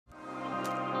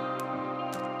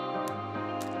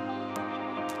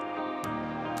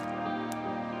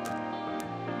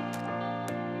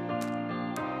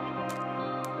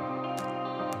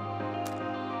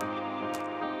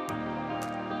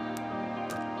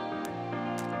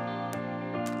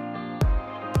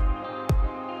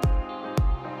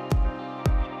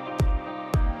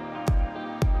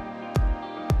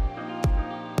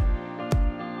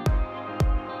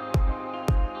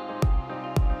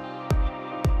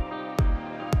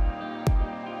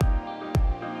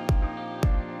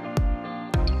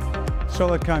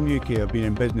SolidCAM UK have been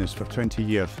in business for 20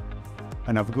 years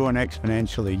and have grown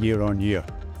exponentially year on year.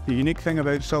 The unique thing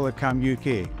about SolidCAM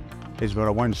UK is we're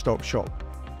a one-stop shop.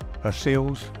 Our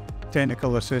sales,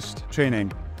 technical assist,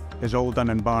 training is all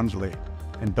done in Barnsley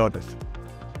and Dordrecht.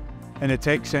 In the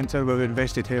tech centre we've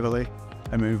invested heavily,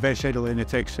 and we invest heavily in the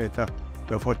tech centre.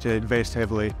 We've had to invest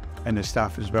heavily in the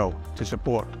staff as well to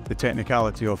support the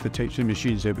technicality of the types of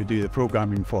machines that we do the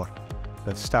programming for.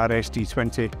 The Star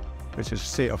ST20, which is a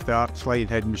state-of-the-art slide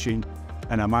head machine,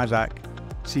 and a Mazak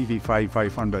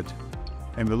CV5500,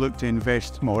 and we look to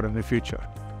invest more in the future.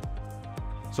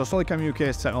 So SolidCAM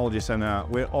UK's Technology Centre,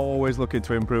 we're always looking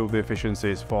to improve the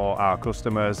efficiencies for our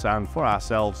customers and for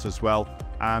ourselves as well,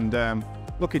 and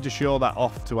looking to show that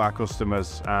off to our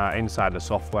customers inside the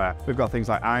software. We've got things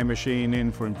like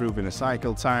iMachining for improving the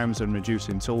cycle times and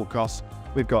reducing tool costs.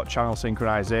 We've got channel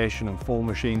synchronization and full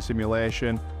machine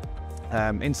simulation.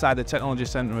 Inside the Technology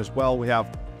Centre as well, we have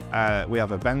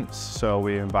events, so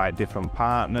we invite different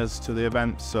partners to the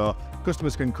events, so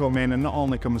customers can come in and not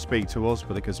only come and speak to us,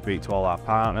 but they can speak to all our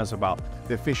partners about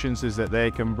the efficiencies that they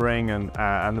can bring and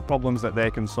the problems that they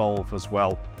can solve as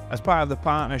well. As part of the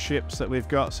partnerships that we've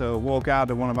got, so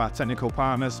Wogard are one of our technical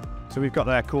partners, so we've got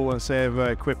their coolant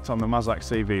saver equipped on the Mazak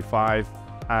CV5,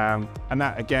 and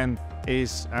that again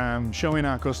is showing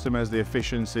our customers the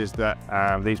efficiencies that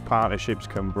these partnerships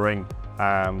can bring.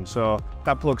 So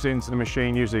that plugs into the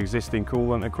machine using existing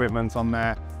coolant equipment on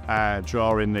there,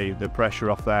 drawing the pressure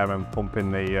off there and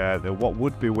pumping the what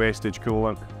would be wastage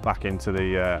coolant back into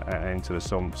the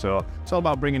sump. So it's all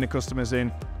about bringing the customers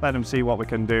in, let them see what we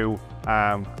can do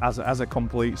as a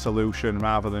complete solution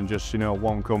rather than just, you know,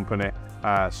 one company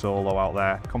solo out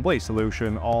there. Complete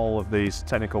solution, all of these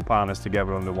technical partners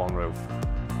together under one roof.